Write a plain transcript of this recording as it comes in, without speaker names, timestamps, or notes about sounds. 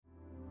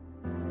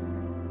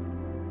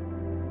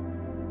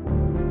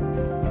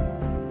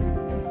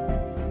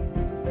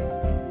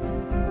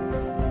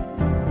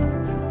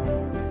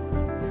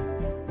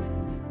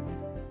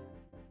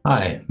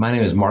Hi, my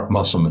name is Mark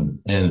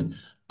Musselman, and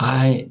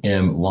I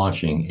am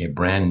launching a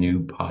brand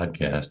new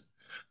podcast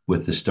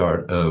with the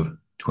start of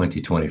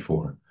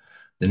 2024.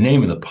 The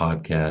name of the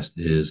podcast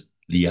is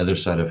The Other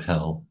Side of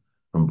Hell,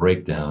 From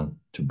Breakdown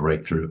to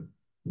Breakthrough.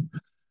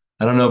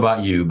 I don't know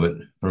about you, but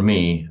for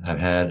me, I've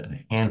had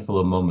a handful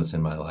of moments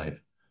in my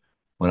life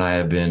when I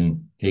have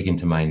been taken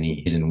to my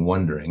knees and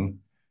wondering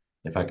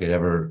if I could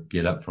ever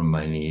get up from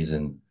my knees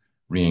and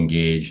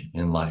re-engage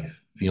in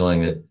life,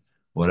 feeling that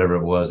whatever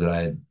it was that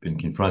I had been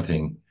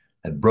confronting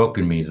had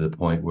broken me to the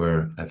point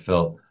where I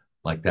felt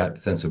like that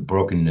sense of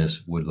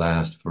brokenness would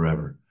last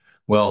forever.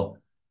 Well,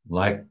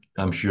 like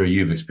I'm sure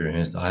you've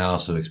experienced, I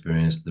also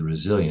experienced the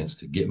resilience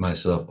to get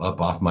myself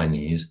up off my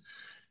knees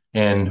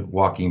and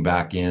walking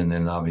back in, and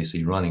then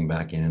obviously running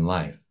back in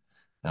life.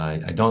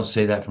 I don't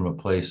say that from a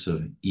place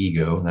of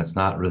ego. That's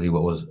not really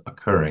what was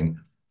occurring.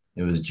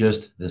 It was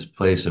just this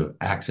place of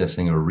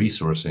accessing or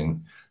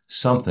resourcing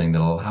something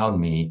that allowed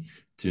me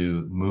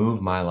to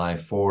move my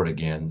life forward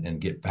again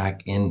and get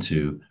back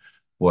into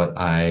what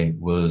I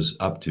was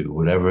up to,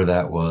 whatever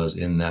that was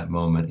in that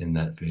moment, in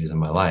that phase of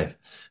my life.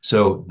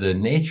 So the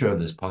nature of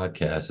this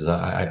podcast is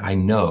I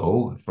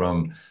know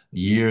from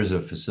years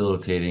of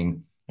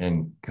facilitating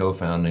and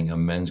co-founding a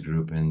men's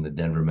group in the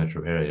Denver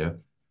metro area.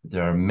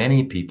 There are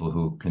many people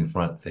who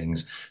confront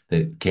things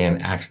that can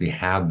actually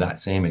have that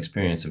same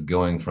experience of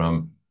going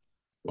from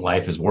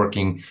life is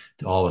working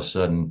to all of a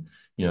sudden,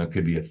 it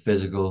could be a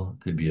physical,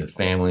 could be a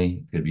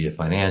family, could be a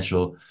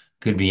financial,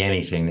 could be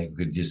anything that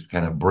could just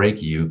kind of break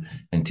you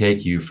and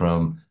take you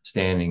from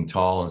standing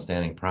tall and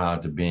standing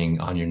proud to being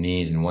on your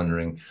knees and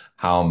wondering,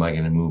 how am I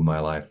going to move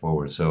my life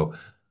forward? So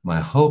my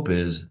hope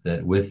is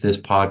that with this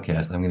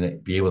podcast, I'm going to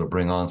be able to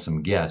bring on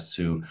some guests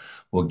who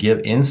will give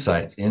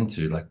insights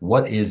into like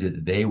what is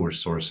it they were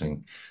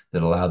sourcing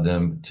that allowed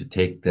them to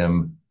take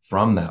them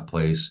from that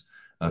place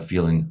of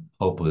feeling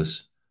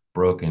hopeless,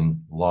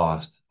 broken,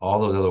 lost, all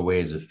those other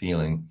ways of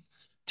feeling,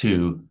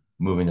 to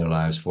moving their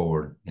lives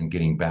forward and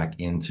getting back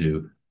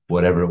into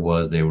whatever it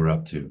was they were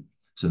up to.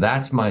 So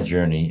that's my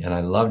journey. And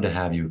I'd love to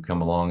have you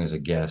come along as a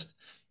guest.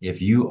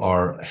 If you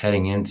are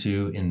heading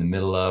into, in the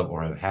middle of,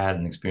 or have had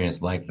an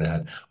experience like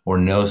that, or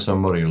know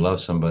somebody or love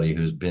somebody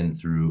who's been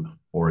through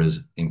or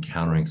is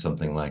encountering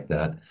something like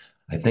that,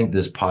 I think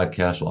this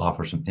podcast will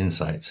offer some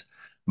insights.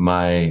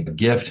 My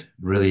gift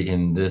really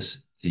in this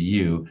to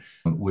you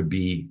would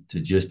be to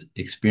just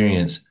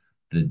experience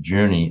the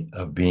journey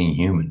of being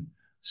human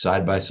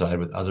side by side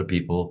with other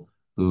people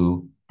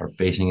who are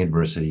facing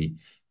adversity.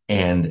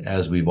 And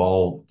as we've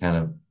all kind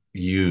of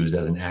used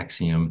as an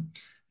axiom,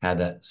 had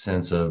that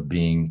sense of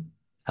being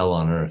hell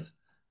on earth.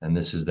 And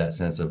this is that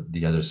sense of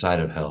the other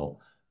side of hell,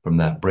 from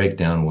that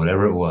breakdown,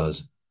 whatever it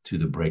was, to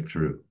the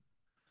breakthrough.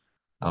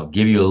 I'll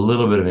give you a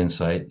little bit of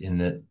insight in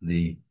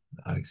that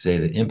I'd say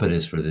the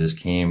impetus for this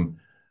came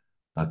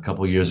a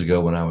couple of years ago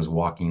when I was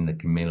walking the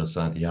Camino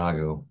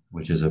Santiago,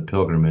 which is a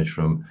pilgrimage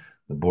from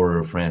the border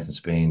of France and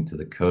Spain to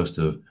the coast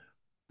of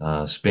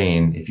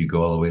Spain. If you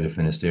go all the way to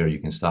Finisterre, you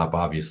can stop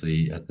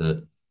obviously at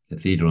the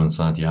cathedral in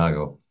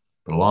Santiago.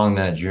 But along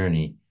that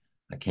journey,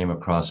 I came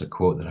across a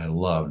quote that I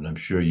loved, and I'm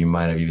sure you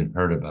might have even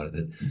heard about it,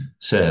 that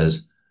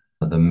says,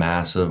 the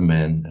mass of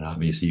men, and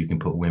obviously you can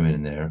put women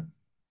in there,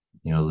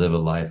 live a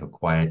life of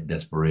quiet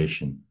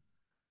desperation.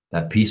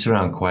 That piece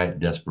around quiet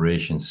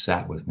desperation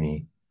sat with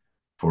me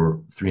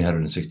for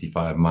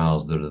 365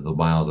 miles, that are the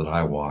miles that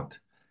I walked.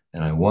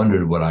 And I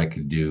wondered what I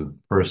could do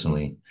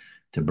personally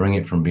to bring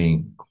it from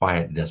being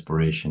quiet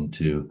desperation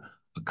to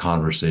a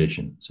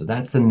conversation. So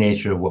that's the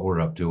nature of what we're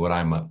up to, what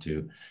I'm up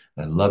to.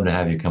 And I'd love to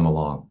have you come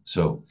along.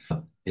 So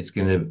it's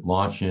going to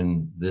launch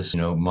in this,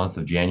 month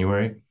of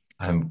January.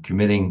 I'm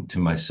committing to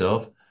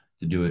myself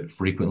to do it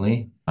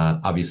frequently.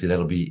 Obviously,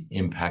 that'll be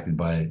impacted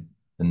by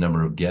the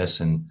number of guests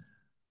and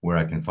where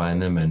I can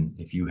find them. And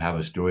if you have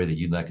a story that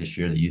you'd like to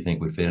share that you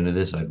think would fit into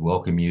this, I'd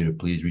welcome you to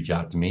please reach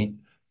out to me.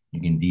 You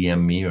can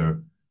DM me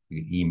or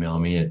you can email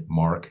me at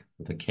mark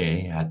with a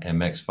K at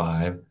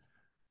mx5,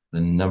 the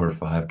number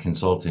 5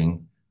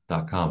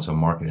 consulting.com. So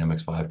mark at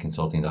mx5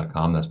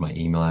 consulting.com. That's my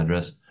email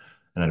address.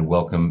 And I'd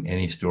welcome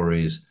any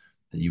stories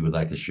that you would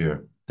like to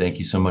share. Thank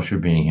you so much for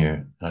being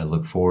here. And I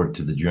look forward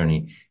to the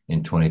journey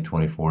in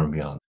 2024 and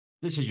beyond.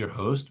 This is your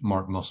host,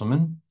 Mark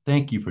Musselman.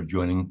 Thank you for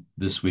joining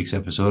this week's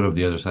episode of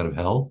The Other Side of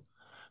Hell.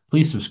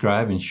 Please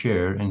subscribe and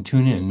share and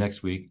tune in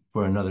next week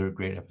for another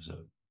great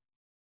episode.